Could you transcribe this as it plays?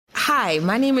Hi,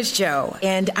 my name is Joe,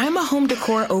 and I'm a home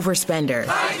decor overspender.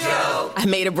 Hi, Joe. I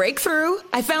made a breakthrough.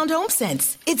 I found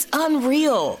HomeSense. It's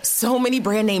unreal. So many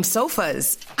brand name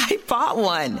sofas. I bought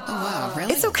one. Oh, wow,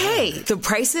 really? It's okay. The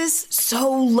prices,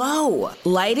 so low.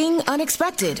 Lighting,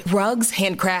 unexpected. Rugs,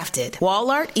 handcrafted. Wall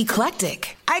art,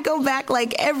 eclectic. I go back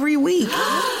like every week.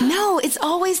 No, it's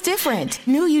always different.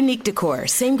 New unique decor,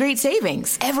 same great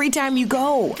savings. Every time you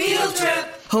go. Field trip.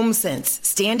 HomeSense.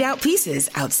 Standout pieces,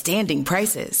 outstanding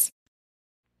prices.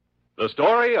 The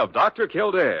story of Dr.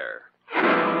 Kildare.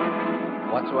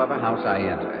 Whatsoever house I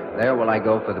enter, there will I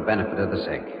go for the benefit of the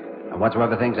sick. And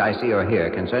whatsoever things I see or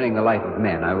hear concerning the life of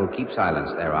men, I will keep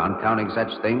silence thereon, counting such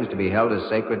things to be held as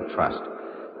sacred trust.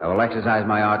 I will exercise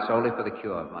my art solely for the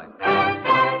cure of my...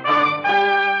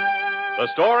 The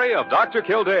story of Dr.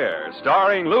 Kildare,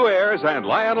 starring Lou Ayres and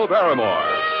Lionel Barrymore.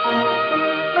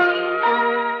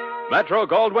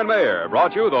 Metro-Goldwyn-Mayer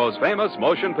brought you those famous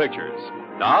motion pictures.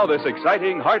 Now this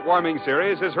exciting, heartwarming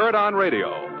series is heard on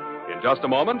radio. In just a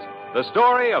moment, the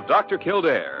story of Dr.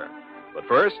 Kildare. But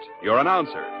first, your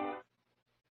announcer.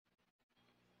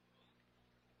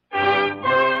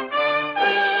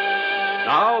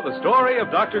 Now, the story of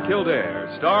Dr.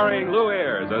 Kildare, starring Lou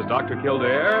Ayres as Dr.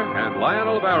 Kildare and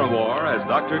Lionel Barrymore as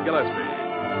Dr. Gillespie.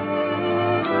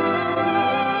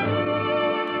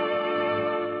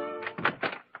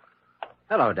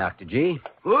 Hello, Dr. G.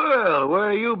 Well,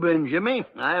 where you been, Jimmy?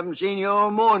 I haven't seen you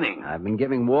all morning. I've been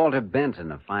giving Walter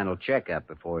Benton a final checkup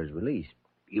before his release.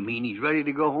 You mean he's ready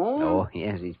to go home? Oh,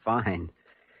 yes, he's fine.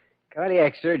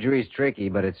 Cardiac surgery's tricky,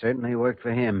 but it certainly worked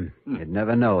for him. You'd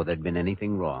never know there'd been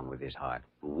anything wrong with his heart.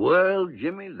 Well,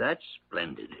 Jimmy, that's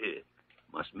splendid.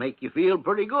 Must make you feel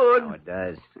pretty good. Oh, it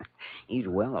does. He's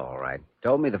well, all right.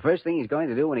 Told me the first thing he's going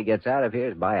to do when he gets out of here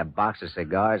is buy a box of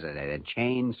cigars and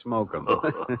chain smoke them.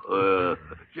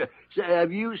 Say,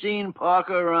 have you seen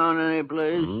Parker around any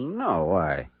place? No,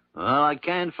 why? Well, I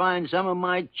can't find some of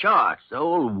my charts. The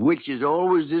old witch is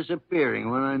always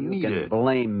disappearing when I need You her. can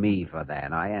blame me for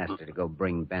that. I asked her to go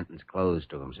bring Benton's clothes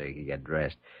to him so he could get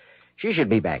dressed. She should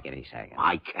be back any second.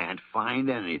 I can't find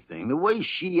anything. The way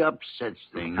she upsets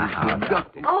things.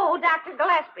 Oh, Dr.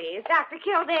 Gillespie. Is Dr.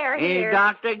 Kildare here? Is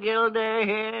Dr. Kildare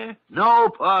here? No,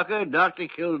 Parker. Dr.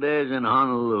 Kildare's in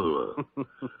Honolulu.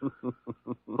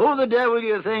 Who the devil do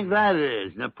you think that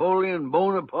is? Napoleon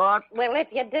Bonaparte? Well, if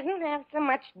you didn't have so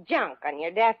much junk on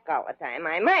your desk all the time,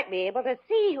 I might be able to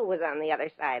see who was on the other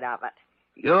side of it.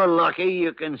 You're lucky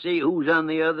you can see who's on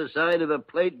the other side of a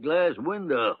plate glass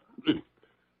window.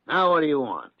 Now, what do you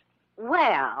want?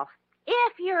 Well,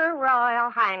 if your Royal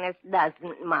Highness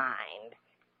doesn't mind,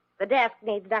 the desk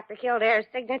needs Dr. Kildare's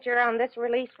signature on this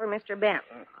release for Mr.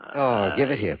 Benton. Oh,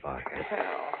 give it here, Parker.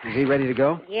 Is he ready to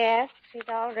go? Yes, he's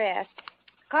all dressed.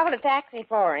 Called a taxi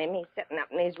for him. He's sitting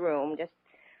up in his room, just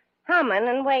humming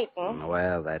and waiting.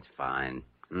 Well, that's fine.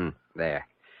 There.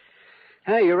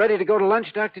 Hey, you ready to go to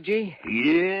lunch, Dr. G?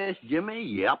 Yes, Jimmy.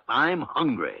 Yep, I'm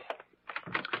hungry.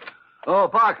 Oh,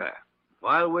 Parker.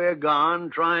 While we're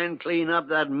gone, try and clean up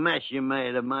that mess you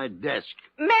made of my desk.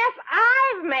 Mess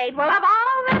I've made? Well, of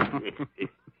all the...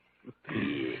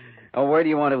 Oh, where do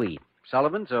you want to eat?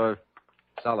 Sullivan's or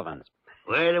Sullivan's?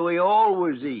 Where do we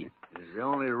always eat? It's the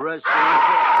only restaurant...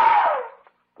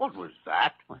 What was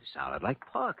that? Well, it sounded like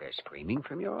Parker screaming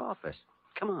from your office.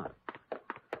 Come on.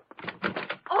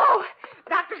 Oh,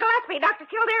 Dr. Gillespie, Dr.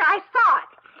 Kildare, I saw it.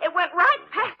 It went right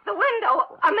past the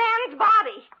window. A man's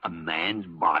body. A man's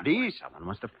body? Someone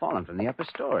must have fallen from the upper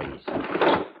stories.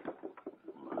 I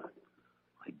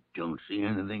don't see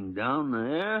anything down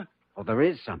there. Oh, there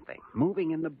is something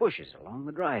moving in the bushes along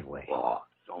the driveway. Oh,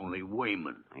 it's only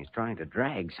Wayman. He's trying to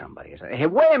drag somebody. Hey,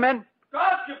 Wayman!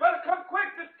 Doc, you better come quick.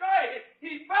 This guy,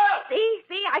 he fell.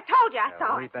 See, I told you I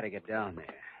saw We it. better get down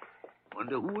there.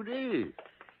 Wonder who it is.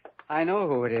 I know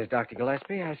who it is, Dr.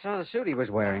 Gillespie. I saw the suit he was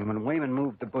wearing when Wayman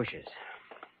moved the bushes.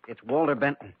 It's Walter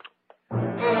Benton.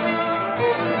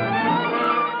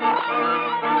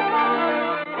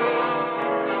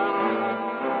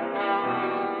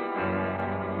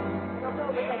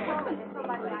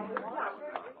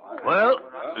 Well,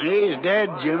 he's dead,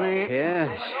 Jimmy.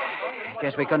 Yes.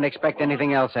 Guess we couldn't expect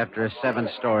anything else after a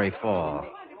 7-story fall.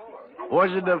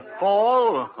 Was it a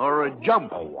fall or a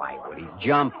jump? Oh, why would he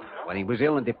jump? When he was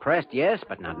ill and depressed, yes,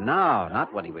 but not now.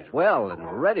 Not when he was well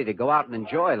and ready to go out and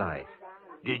enjoy life.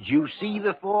 Did you see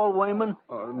the fall, Wayman?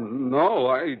 No,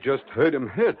 I just heard him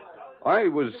hit. I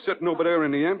was sitting over there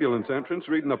in the ambulance entrance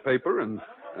reading the paper, and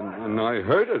And I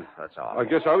heard it. That's all. I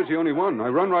guess I was the only one. I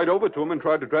run right over to him and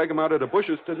tried to drag him out of the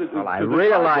bushes to the Well, I to the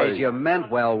realize driveway. you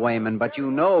meant well, Wayman, but you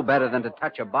know better than to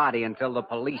touch a body until the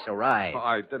police arrive.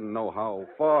 I didn't know how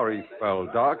far he fell,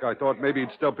 Doc. I thought maybe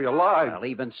he'd still be alive. Well,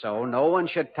 even so, no one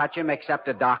should touch him except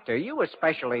a doctor. You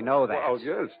especially know that. Well,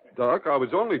 yes, Doc. I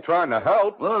was only trying to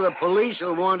help. Well, the police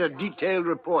will want a detailed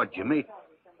report, Jimmy.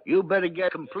 You better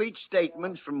get complete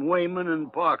statements from Wayman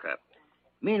and Parker.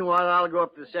 Meanwhile, I'll go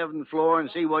up to the 7th floor and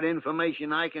see what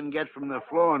information I can get from the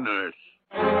floor nurse.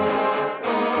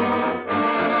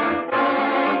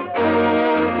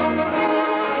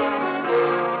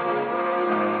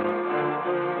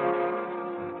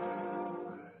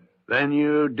 Then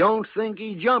you don't think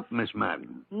he jumped, Miss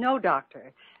Madden? No,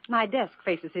 Doctor. My desk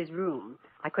faces his room.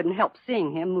 I couldn't help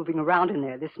seeing him moving around in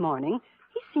there this morning.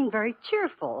 He seemed very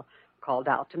cheerful. Called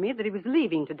out to me that he was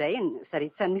leaving today and said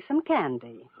he'd send me some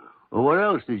candy. Well, what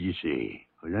else did you see?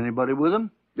 Was anybody with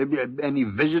him? Any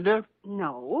visitor?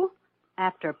 No.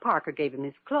 After Parker gave him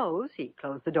his clothes, he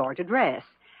closed the door to dress.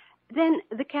 Then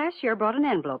the cashier brought an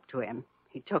envelope to him.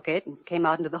 He took it and came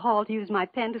out into the hall to use my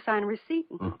pen to sign a receipt,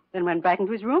 and then went back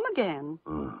into his room again.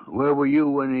 Where were you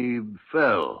when he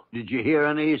fell? Did you hear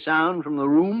any sound from the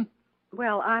room?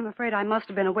 Well, I'm afraid I must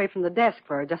have been away from the desk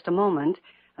for just a moment.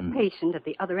 A patient at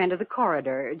the other end of the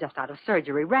corridor, just out of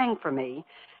surgery, rang for me.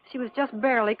 She was just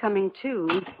barely coming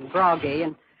to, groggy,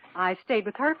 and I stayed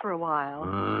with her for a while.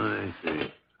 I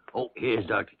see. Oh, here's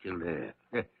Dr. Kildare.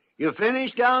 You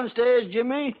finished downstairs,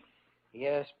 Jimmy?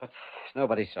 Yes, but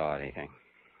nobody saw anything.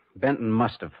 Benton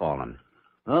must have fallen.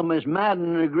 Well, Miss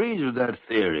Madden agrees with that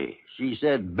theory. She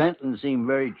said Benton seemed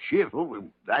very cheerful. Well,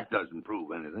 that doesn't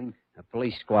prove anything. A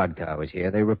police squad car was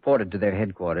here. They reported to their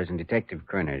headquarters, and Detective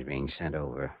Kerner is being sent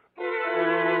over.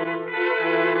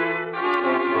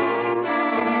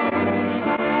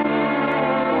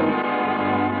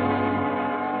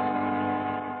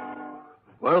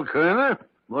 Well, Kerner,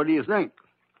 what do you think?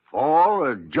 Fall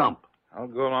or jump? I'll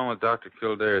go along with Dr.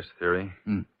 Kildare's theory.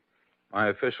 My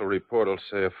official report will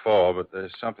say a fall, but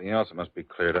there's something else that must be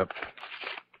cleared up.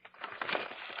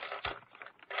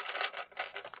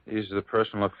 These are the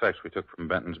personal effects we took from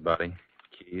Benton's body.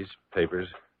 Keys, papers,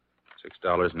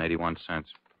 $6.81.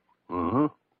 Uh-huh.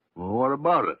 Well, what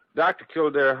about it? Dr.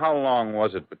 Kildare, how long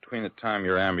was it between the time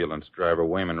your ambulance driver,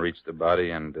 Wayman, reached the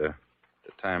body and the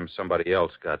time somebody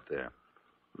else got there?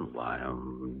 Well, I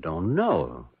don't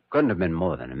know. Couldn't have been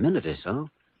more than a minute or so.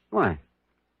 Why?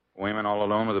 Wayman all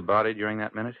alone with the body during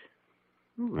that minute?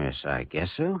 Yes, I guess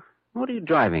so. What are you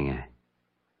driving at?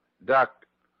 Doc,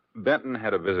 Benton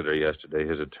had a visitor yesterday,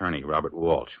 his attorney, Robert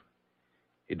Walsh.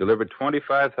 He delivered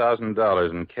 $25,000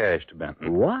 in cash to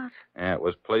Benton. What? And it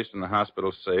was placed in the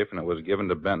hospital safe, and it was given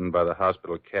to Benton by the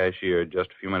hospital cashier just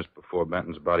a few minutes before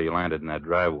Benton's body landed in that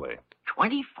driveway.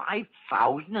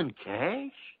 $25,000 in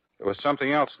cash? There was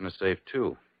something else in the safe,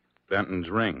 too. Benton's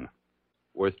ring,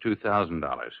 worth $2,000.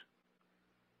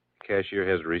 The cashier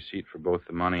has a receipt for both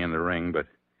the money and the ring, but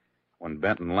when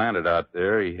Benton landed out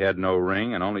there, he had no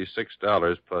ring and only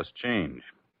 $6 plus change.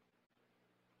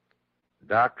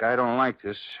 Doc, I don't like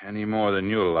this any more than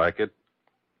you'll like it,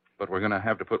 but we're going to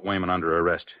have to put Wayman under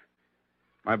arrest.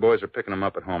 My boys are picking him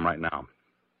up at home right now.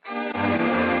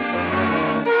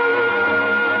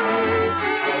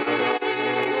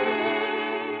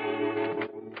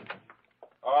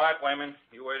 All right, Wayman,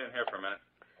 you wait in here for a minute.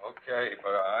 Okay,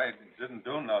 but I didn't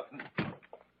do nothing.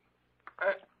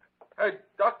 Hey,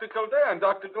 Dr. Kildare and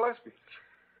Dr. Gillespie.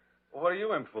 What are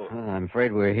you in for? Well, I'm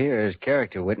afraid we're here as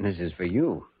character witnesses for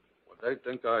you. Well, they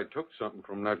think I took something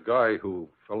from that guy who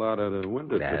fell out of the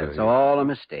window That's today. all a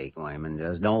mistake, Wayman.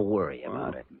 Just don't worry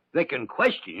about it. They can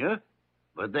question you,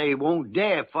 but they won't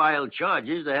dare file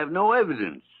charges. They have no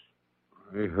evidence.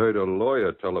 I heard a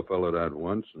lawyer tell a fellow that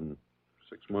once, and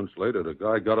 6 months later, the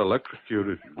guy got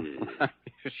electrocuted.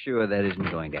 You're sure that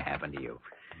isn't going to happen to you?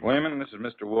 Wayman, this is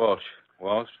Mr. Walsh.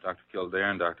 Walsh, Dr.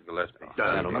 Kildare, and Dr. Gillespie.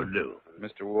 That'll do.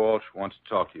 Mr. Walsh wants to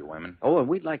talk to you, Wayman. Oh, well,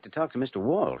 we'd like to talk to Mr.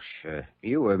 Walsh.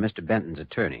 You were Mr. Benton's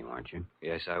attorney, weren't you?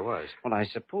 Yes, I was. Well, I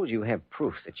suppose you have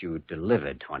proof that you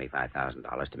delivered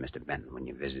 $25,000 to Mr. Benton when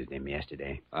you visited him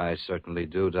yesterday. I certainly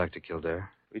do, Dr.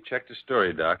 Kildare. We checked his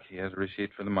story, Doc. He has a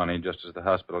receipt for the money, just as the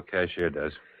hospital cashier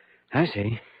does. I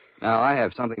see. Now, I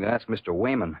have something to ask Mr.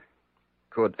 Wayman.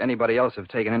 Could anybody else have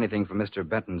taken anything from Mr.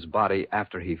 Benton's body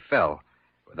after he fell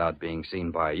without being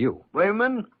seen by you?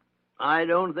 Wayman, I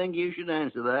don't think you should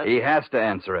answer that. He has to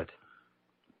answer it.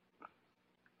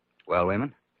 Well,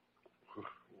 Wayman?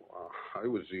 I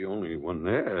was the only one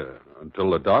there until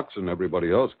the docs and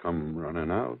everybody else come running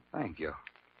out. Thank you.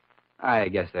 I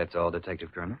guess that's all,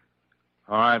 Detective Kerner.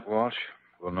 All right, Walsh.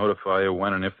 We'll notify you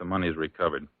when and if the money is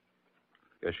recovered.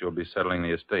 Guess you'll be settling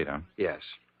the estate, huh? Yes.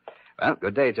 Well,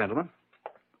 good day, gentlemen.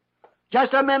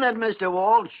 Just a minute, Mr.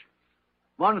 Walsh.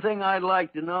 One thing I'd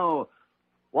like to know,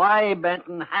 why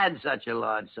Benton had such a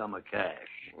large sum of cash.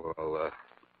 Well,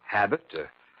 habit,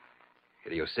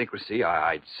 idiosyncrasy.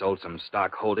 I'd sold some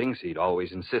stock holdings. He'd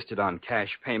always insisted on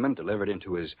cash payment delivered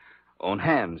into his own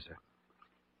hands.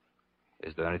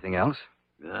 Is there anything else?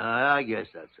 I guess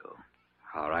that's all.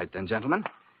 All right, then, gentlemen.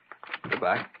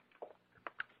 Goodbye.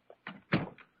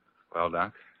 Well,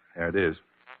 Doc, there it is.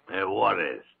 What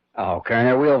is? Oh,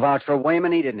 Kerner, we'll vouch for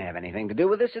Wayman. He didn't have anything to do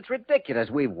with this. It's ridiculous.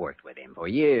 We've worked with him for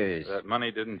years. That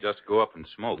money didn't just go up in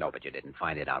smoke. No, but you didn't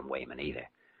find it on Wayman either.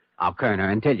 Now, Kerner,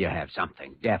 until you have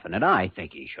something definite, I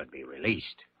think he should be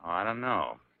released. Oh, I don't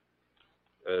know.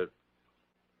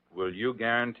 Will you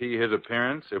guarantee his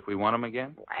appearance if we want him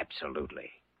again? Oh,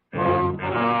 absolutely.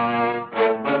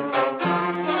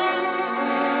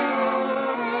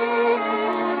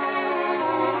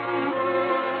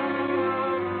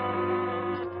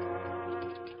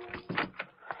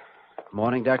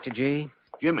 Morning, Dr. G.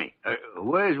 Jimmy,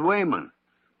 where's Wayman?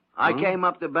 I came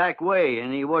up the back way,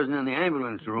 and he wasn't in the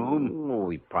ambulance room. Oh,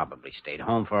 he probably stayed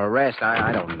home for a rest.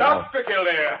 I don't know. Dr.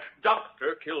 Kildare!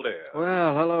 Dr. Kildare.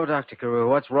 Well, hello, Dr. Carew.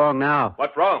 What's wrong now?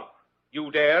 What's wrong?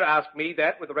 You dare ask me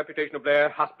that with the reputation of Blair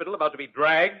Hospital about to be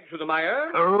dragged through the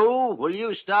mire? Carew, will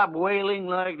you stop wailing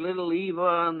like little Eva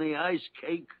on the ice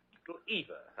cake? Little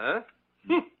Eva, huh?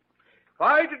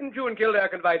 Why didn't you and Kildare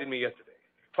confide in me yesterday?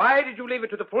 Why did you leave it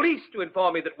to the police to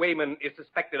inform me that Wayman is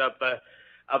suspected of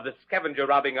the scavenger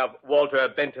robbing of Walter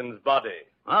Benton's body?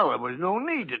 Well, there was no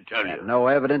need to tell you. No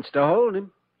evidence to hold him.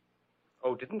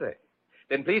 Oh, didn't they?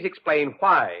 Then please explain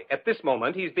why, at this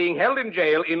moment, he's being held in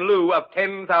jail in lieu of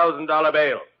 $10,000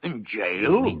 bail. In You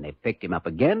jail? mean they picked him up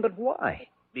again, but why?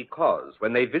 Because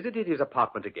when they visited his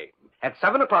apartment again, at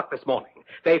 7 o'clock this morning,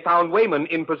 they found Wayman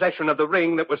in possession of the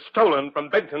ring that was stolen from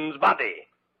Benton's body.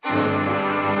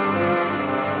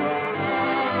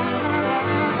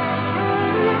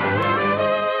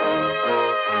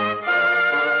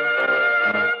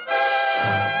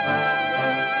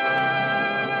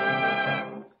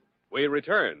 We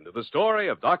return to the story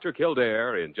of Dr.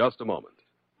 Kildare in just a moment.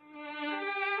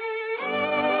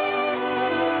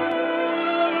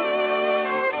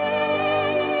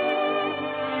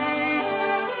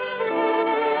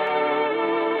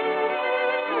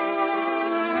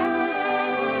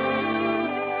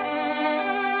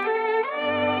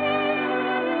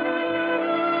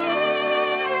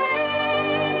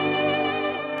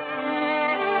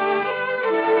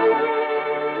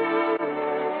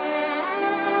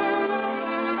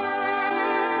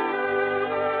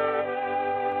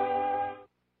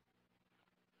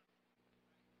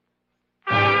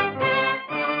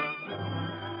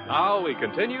 Now we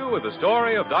continue with the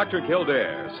story of Dr.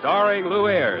 Kildare, starring Lou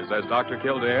Ayres as Dr.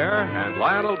 Kildare and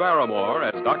Lionel Barrymore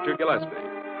as Dr. Gillespie.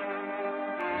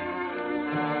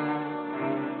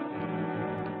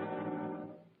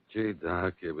 Gee,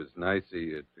 Doc, it was nice of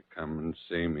you to come and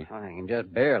see me. I can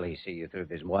just barely see you through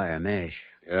this wire mesh.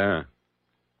 Yeah.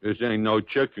 This ain't no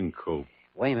chicken coop.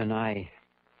 Wayman, I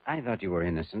thought you were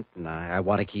innocent, and I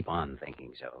want to keep on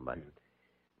thinking so, but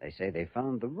they say they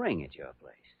found the ring at your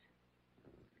place.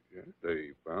 Yeah,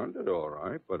 they found it all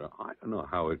right, but I don't know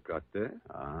how it got there.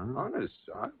 Honest,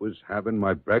 I was having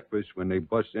my breakfast when they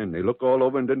bust in. They looked all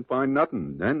over and didn't find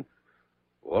nothing. Then,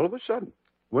 all of a sudden,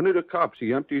 one of the cops,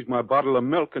 he empties my bottle of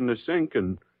milk in the sink,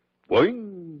 and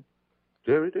boing,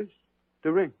 there it is,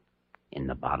 the ring. In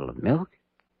the bottle of milk?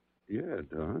 Yeah,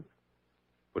 Doc.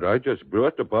 But I just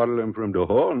brought the bottle in from the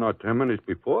hall not 10 minutes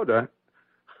before that.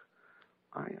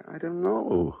 I don't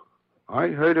know. I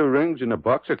heard the rings in a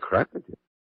box of crackers.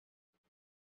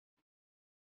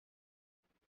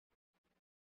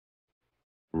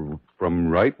 From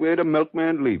right where the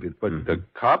milkman leave it. But the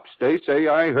cops, they say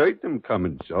I heard them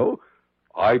coming, so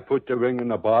I put the ring in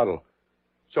the bottle.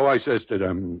 So I says to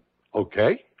them,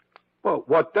 okay. Well,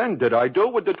 what then did I do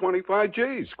with the 25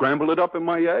 G's? Scramble it up in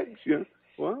my eggs? Yeah.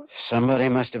 What? Somebody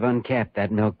must have uncapped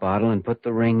that milk bottle and put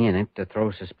the ring in it to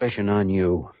throw suspicion on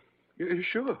you. Yeah,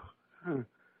 sure.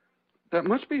 That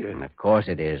must be it. And of course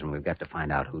it is, and we've got to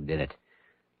find out who did it.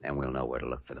 Then we'll know where to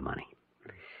look for the money.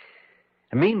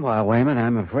 And meanwhile, Wayman,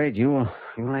 I'm afraid you'll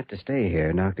have to stay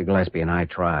here. Dr. Gillespie and I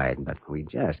tried, but we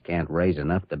just can't raise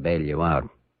enough to bail you out.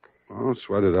 I'll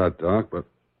sweat it out, Doc, but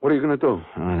what are you going to do?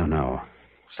 I don't know.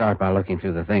 Start by looking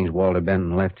through the things Walter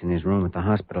Benton left in his room at the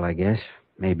hospital, I guess.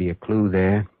 Maybe a clue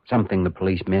there. Something the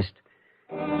police missed.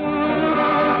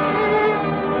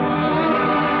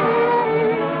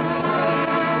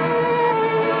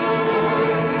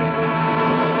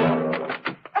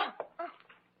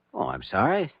 Oh, I'm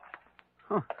sorry.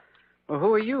 Huh. Well,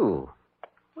 who are you?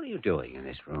 What are you doing in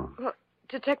this room? Well,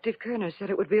 Detective Kerner said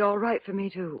it would be all right for me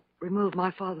to remove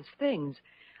my father's things.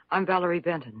 I'm Valerie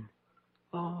Benton.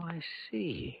 Oh, I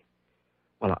see.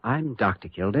 Well, I'm Dr.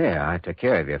 Kildare. I took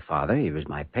care of your father. He was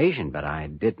my patient, but I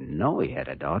didn't know he had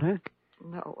a daughter.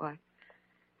 No, I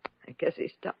guess he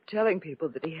stopped telling people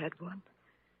that he had one.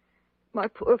 My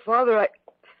poor father,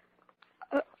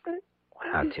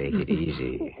 Now, take it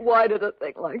easy. Why did a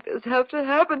thing like this have to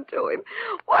happen to him?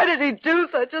 Why did he do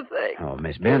such a thing? Oh,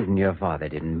 Miss Benton, your father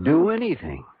didn't do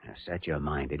anything. Now, set your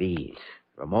mind at ease.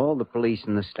 From all the police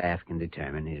and the staff can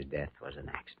determine, his death was an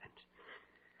accident.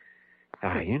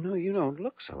 You don't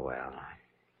look so well.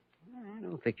 I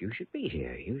don't think you should be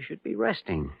here. You should be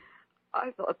resting.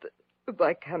 I thought that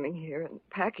by coming here and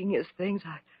packing his things,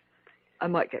 I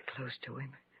might get close to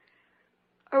him.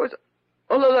 I was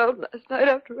all alone last night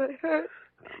after I heard.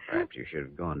 Well, perhaps you should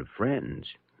have gone to friends.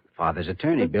 Father's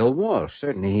attorney, Bill Walsh.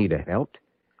 Certainly he'd have helped.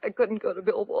 I couldn't go to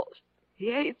Bill Walsh. He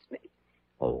hates me.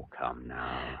 Oh, come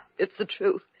now. It's the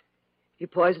truth. He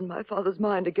poisoned my father's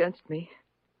mind against me.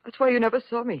 That's why you never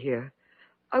saw me here.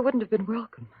 I wouldn't have been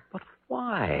welcome. But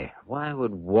why? Why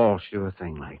would Walsh do a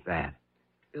thing like that?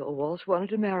 Bill Walsh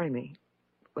wanted to marry me.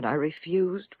 When I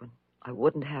refused, when I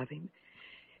wouldn't have him,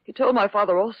 he told my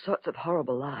father all sorts of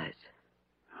horrible lies.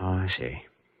 Oh, I see.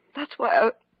 That's why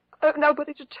I have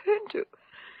nobody to turn to.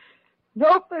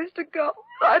 No place to go.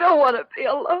 I don't want to be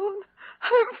alone.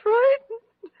 I'm frightened.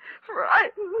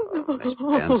 Oh, Miss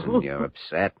Benson, you're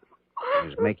upset. It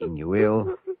was making you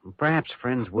ill. Perhaps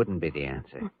friends wouldn't be the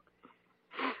answer.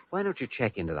 Why don't you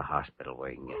check into the hospital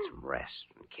where you can get some rest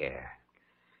and care?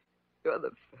 You're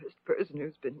the first person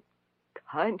who's been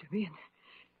kind to me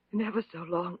in ever so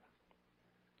long.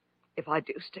 If I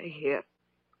do stay here,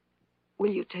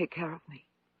 will you take care of me?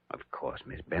 Of course,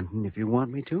 Miss Benton, if you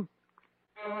want me to.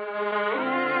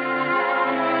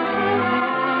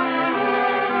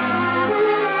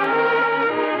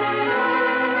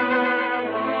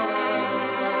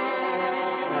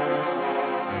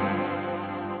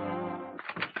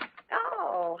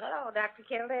 Oh, hello, Dr.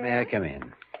 Kildare. May I come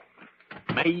in?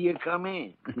 May you come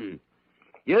in?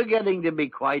 You're getting to be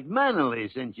quite mannerly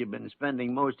since you've been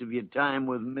spending most of your time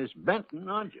with Miss Benton,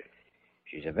 aren't you?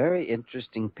 She's a very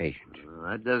interesting patient.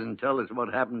 Well, that doesn't tell us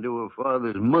what happened to her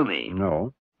father's money.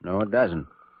 No, it doesn't.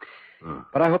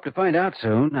 But I hope to find out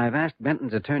soon. I've asked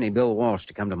Benton's attorney, Bill Walsh,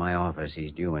 to come to my office.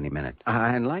 He's due any minute.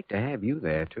 I'd like to have you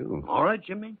there, too. All right,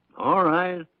 Jimmy. All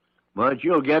right. But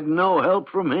you'll get no help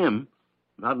from him.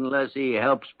 Not unless he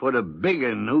helps put a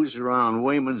bigger noose around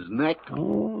Wayman's neck.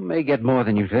 Oh, may get more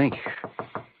than you think.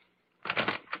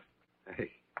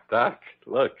 Hey, Doc,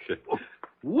 look.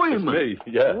 Wayman. It's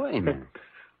me, yeah. Wayman.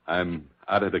 I'm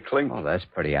out of the clink. Well, that's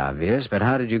pretty obvious, but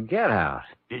how did you get out?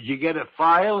 Did you get a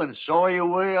file and saw your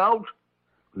way out?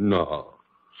 No.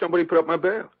 Somebody put up my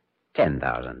bail.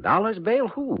 $10,000 bail?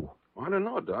 Who? I don't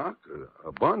know, Doc.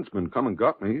 A bondsman come and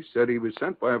got me. He said he was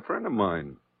sent by a friend of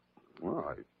mine. Well,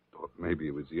 I thought maybe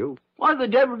it was you. Why the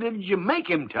devil didn't you make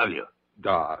him tell you?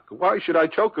 Doc, why should I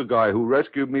choke a guy who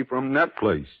rescued me from that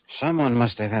place? Someone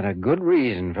must have had a good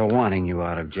reason for wanting you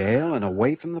out of jail and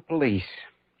away from the police.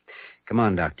 Come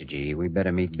on, Dr. G. We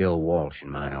better meet Bill Walsh in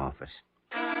my office.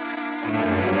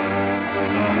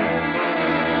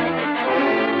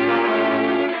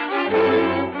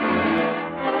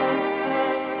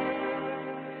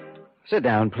 Sit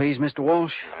down, please, Mr.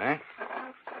 Walsh. All right.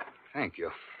 Thank you.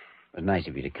 It was nice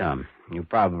of you to come. You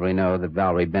probably know that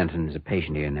Valerie Benton is a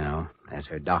patient here now. As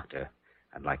her doctor,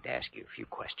 I'd like to ask you a few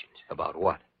questions. About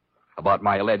what? About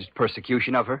my alleged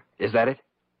persecution of her? Is that it?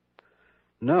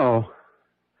 No.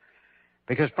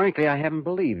 Because, frankly, I haven't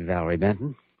believed Valerie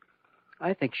Benton.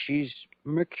 I think she's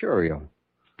mercurial,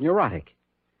 neurotic.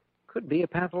 Could be a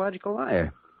pathological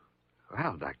liar.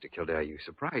 Well, Dr. Kildare, you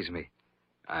surprise me.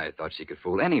 I thought she could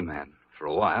fool any man for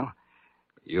a while.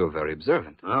 You're very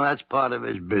observant. Well, that's part of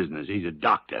his business. He's a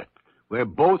doctor. We're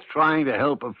both trying to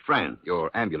help a friend.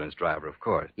 Your ambulance driver, of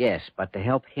course. Yes, but to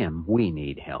help him, we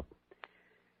need help.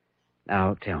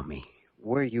 Now, tell me,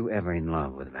 were you ever in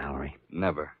love with Valerie?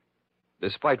 Never.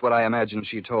 Despite what I imagine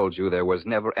she told you, there was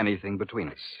never anything between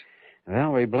us.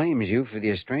 Valerie blames you for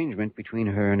the estrangement between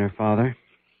her and her father.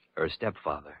 Her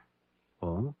stepfather.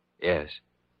 Oh? Yes.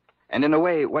 And in a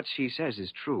way, what she says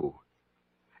is true.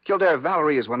 Kildare,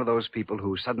 Valerie is one of those people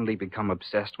who suddenly become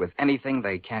obsessed with anything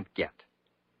they can't get.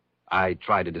 I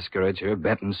tried to discourage her.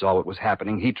 Benton saw what was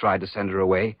happening. He tried to send her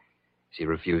away. She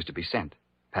refused to be sent,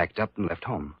 packed up and left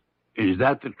home. Is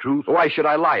that the truth? Why should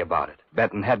I lie about it?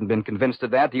 Benton hadn't been convinced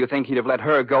of that. Do you think he'd have let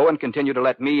her go and continue to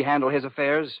let me handle his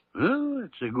affairs? Well,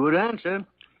 it's a good answer.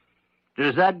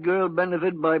 Does that girl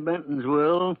benefit by Benton's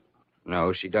will?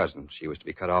 No, she doesn't. She was to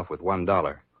be cut off with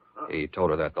 $1. He told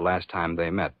her that the last time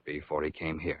they met before he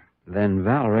came here. Then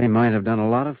Valerie might have done a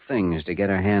lot of things to get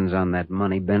her hands on that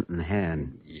money Benton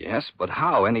had. Yes, but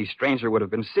how? Any stranger would have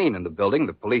been seen in the building.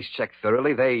 The police checked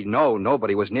thoroughly. They know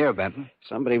nobody was near Benton.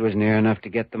 Somebody was near enough to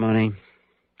get the money.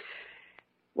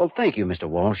 Well, thank you, Mr.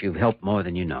 Walsh. You've helped more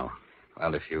than you know.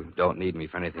 Well, if you don't need me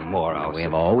for anything more, I'll... We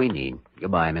have all we need.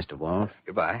 Goodbye, Mr. Walsh.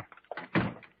 Goodbye.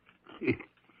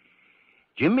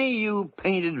 Jimmy, you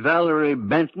painted Valerie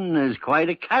Benton as quite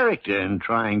a character in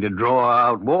trying to draw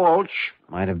out Walsh.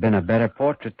 Might have been a better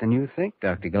portrait than you think,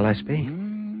 Dr. Gillespie.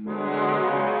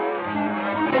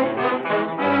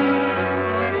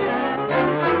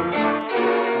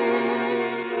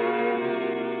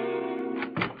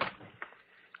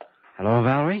 Hello,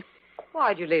 Valerie?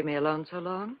 Why'd you leave me alone so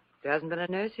long? There hasn't been a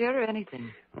nurse here or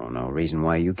anything. Oh, no reason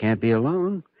why you can't be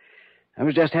alone. I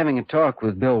was just having a talk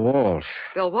with Bill Walsh.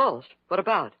 Bill Walsh? What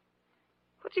about?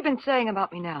 What's he been saying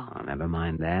about me now? Oh, never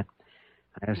mind that.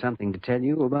 I have something to tell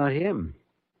you about him.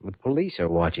 The police are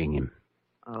watching him.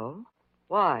 Oh?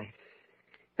 Why?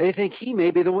 They think he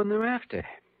may be the one they're after.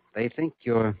 They think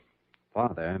your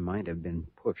father might have been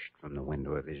pushed from the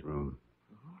window of his room.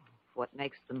 What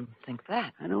makes them think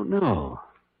that? I don't know.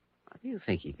 How do you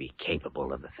think he'd be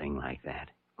capable of a thing like that?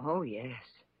 Oh, yes.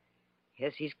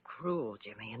 Yes, he's cruel,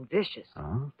 Jimmy, and vicious.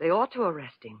 Oh? They ought to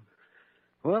arrest him.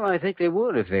 Well, I think they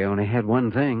would if they only had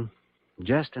one thing.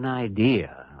 Just an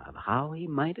idea of how he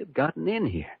might have gotten in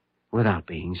here without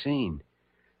being seen.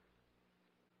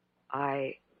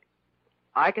 I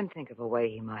can think of a way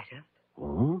he might have.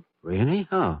 Oh, really?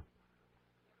 How?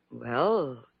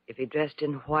 Well, if he dressed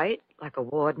in white, like a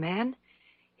ward man,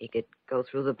 he could go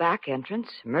through the back entrance,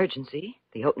 emergency,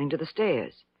 the opening to the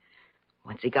stairs.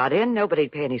 Once he got in,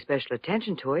 nobody'd pay any special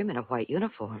attention to him in a white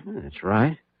uniform. That's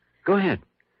right. Go ahead.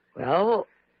 Well,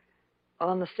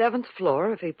 on the 7th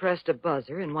floor, if he pressed a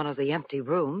buzzer in one of the empty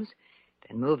rooms,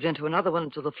 then moved into another one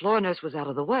until the floor nurse was out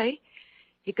of the way,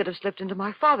 he could have slipped into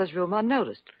my father's room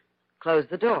unnoticed,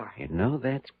 closed the door. You know,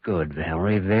 that's good,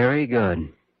 Valerie. Very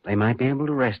good. They might be able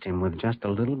to arrest him with just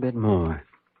a little bit more.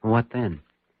 What then?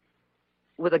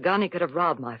 With a gun, he could have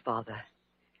robbed my father,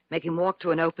 make him walk to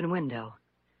an open window.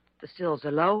 The sills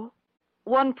are low.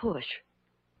 One push.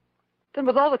 Then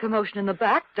with all the commotion in the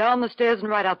back, down the stairs and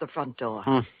right out the front door.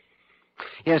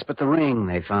 Yes, but the ring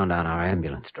they found on our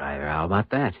ambulance driver, how about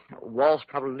that? Walsh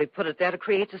probably put it there to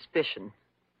create suspicion.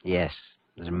 Yes.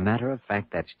 As a matter of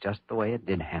fact, that's just the way it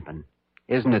did happen.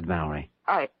 Isn't it, Valerie?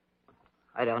 I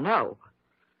don't know.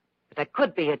 But that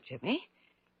could be it, Jimmy.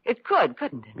 It could,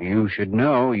 couldn't it? You should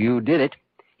know you did it.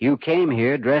 You came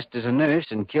here dressed as a nurse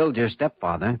and killed your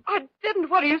stepfather. I didn't.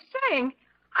 What are you saying?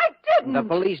 I didn't. The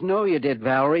police know you did,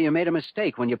 Valerie. You made a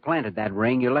mistake when you planted that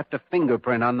ring. You left a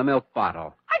fingerprint on the milk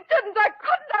bottle. I didn't. I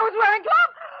couldn't. I was wearing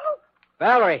gloves.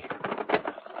 Valerie!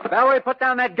 Valerie, put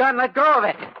down that gun. Let go of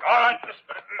it. All right, Miss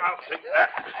Benton. I'll take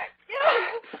that.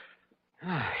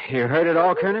 You heard it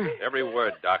all, Kerner? Every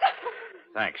word, Doc.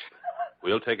 Thanks.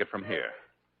 We'll take it from here.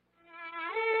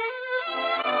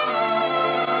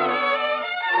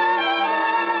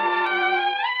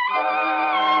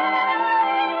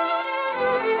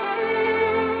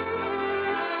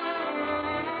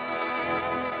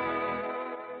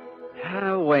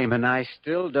 Wayman, I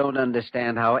still don't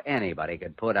understand how anybody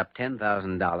could put up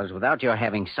 $10,000 without your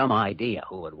having some idea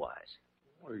who it was.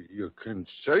 Well, you can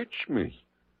search me.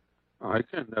 I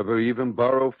can never even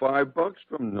borrow $5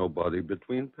 from nobody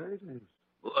between paydays.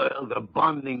 Well, the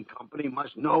bonding company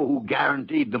must know who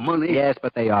guaranteed the money. Yes,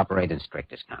 but they operate in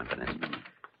strictest confidence.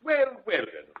 Well,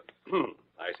 gentlemen.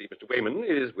 I see Mr. Wayman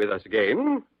is with us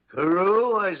again.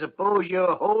 Carew, I suppose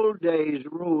your whole day's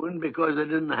ruined because they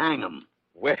didn't hang him.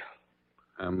 Well.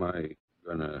 Am I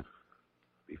gonna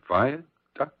be fired,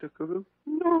 Dr. Carew?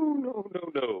 No.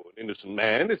 An innocent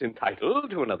man is entitled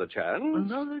to another chance.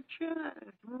 Another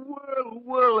chance?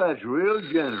 Well, that's real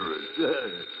generous.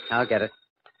 I'll get it.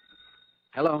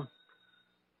 Hello?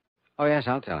 Oh, yes,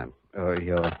 I'll tell him.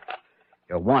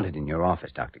 You're wanted in your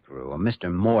office, Dr. Carew.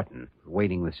 Mr. Morton,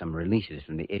 waiting with some releases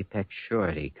from the Apex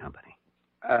Surety Company.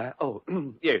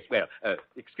 Yes, well,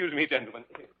 excuse me, gentlemen.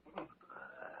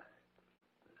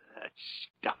 That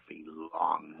stuffy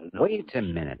long nose. Wait a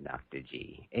minute, Dr.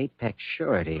 G. Apex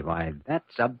Surety, why,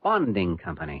 that's a bonding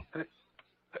company.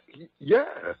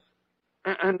 Yeah.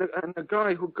 And the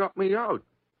guy who got me out,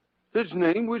 his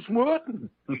name was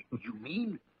Morton. You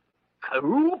mean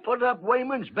Carew put up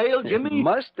Wayman's bail, Jimmy? It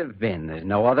must have been. There's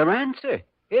no other answer.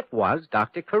 It was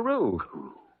Dr. Carew.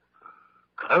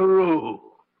 Carew.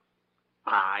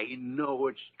 I know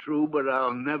it's true, but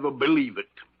I'll never believe it.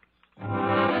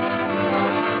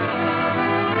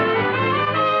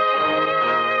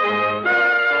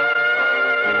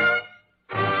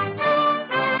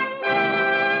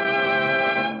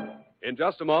 In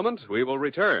just a moment, we will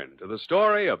return to the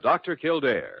story of Dr.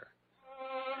 Kildare.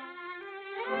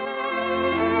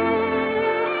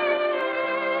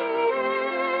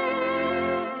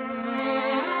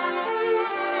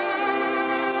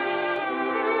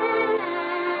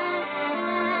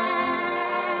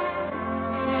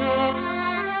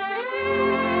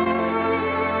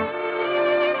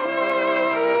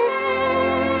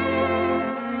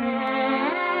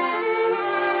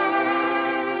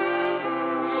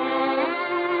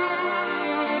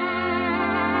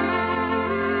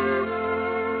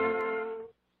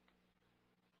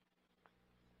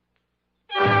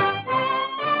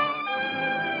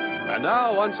 And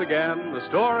now, once again, the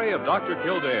story of Dr.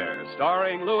 Kildare,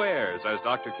 starring Lou Ayres as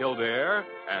Dr. Kildare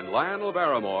and Lionel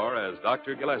Barrymore as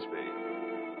Dr. Gillespie.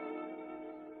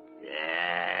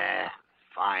 Yeah,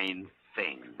 fine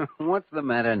thing. What's the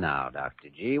matter now, Dr.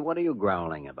 G? What are you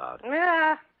growling about?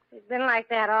 Yeah, it's been like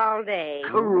that all day.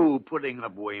 Carew putting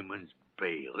up Wayman's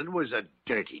bail. It was a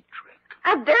dirty trick.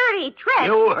 A dirty trick.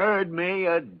 You heard me,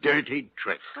 a dirty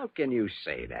trick. How can you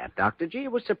say that, Dr. G?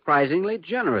 It was surprisingly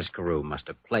generous. Carew must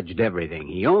have pledged everything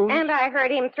he owned. And I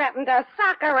heard him threaten to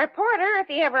sock a reporter if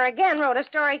he ever again wrote a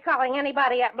story calling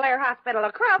anybody at Blair Hospital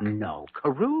a crook. No,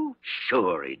 Carew?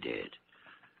 Sure he did.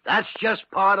 That's just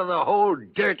part of the whole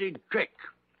dirty trick.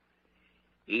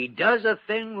 He does a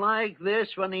thing like this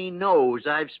when he knows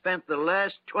I've spent the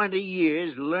last 20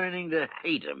 years learning to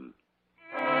hate him.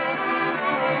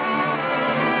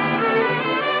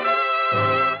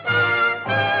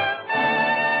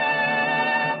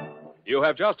 You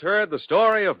have just heard the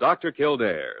story of Dr.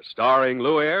 Kildare, starring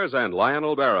Lou Ayres and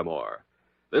Lionel Barrymore.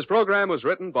 This program was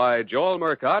written by Joel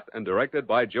Murcott and directed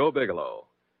by Joe Bigelow.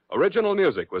 Original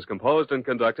music was composed and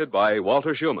conducted by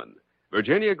Walter Schumann.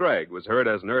 Virginia Gregg was heard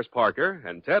as Nurse Parker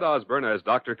and Ted Osborne as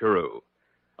Dr. Carew.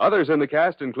 Others in the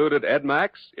cast included Ed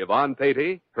Max, Yvonne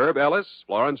Patey, Herb Ellis,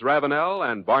 Florence Ravenel,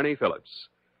 and Barney Phillips.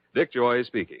 Dick Joy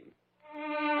speaking.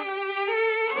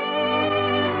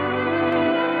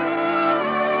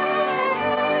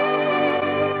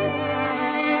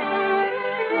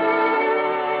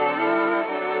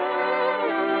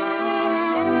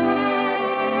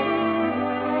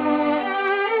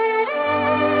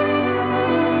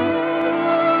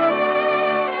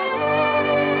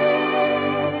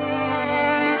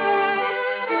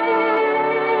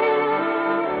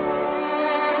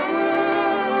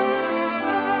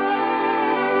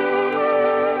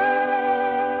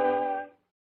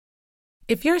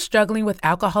 If you're struggling with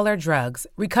alcohol or drugs,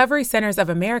 Recovery Centers of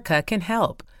America can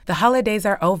help. The holidays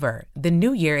are over, the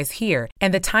new year is here,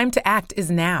 and the time to act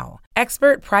is now.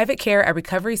 Expert private care at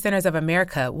Recovery Centers of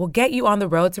America will get you on the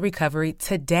road to recovery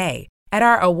today. At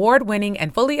our award-winning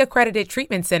and fully accredited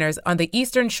treatment centers on the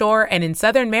Eastern Shore and in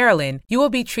Southern Maryland, you will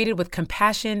be treated with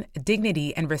compassion,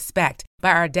 dignity, and respect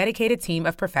by our dedicated team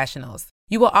of professionals.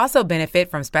 You will also benefit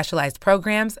from specialized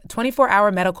programs,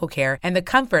 24-hour medical care, and the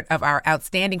comfort of our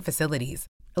outstanding facilities.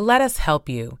 Let us help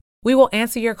you. We will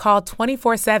answer your call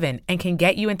 24/7 and can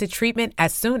get you into treatment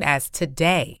as soon as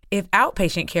today. If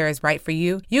outpatient care is right for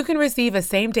you, you can receive a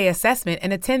same-day assessment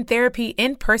and attend therapy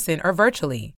in person or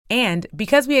virtually. And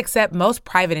because we accept most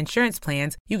private insurance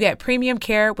plans, you get premium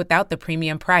care without the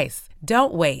premium price.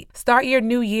 Don't wait. Start your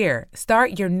new year.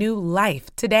 Start your new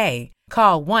life today.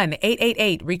 Call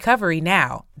 1-888-RECOVERY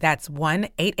now. That's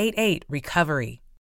 1-888-RECOVERY.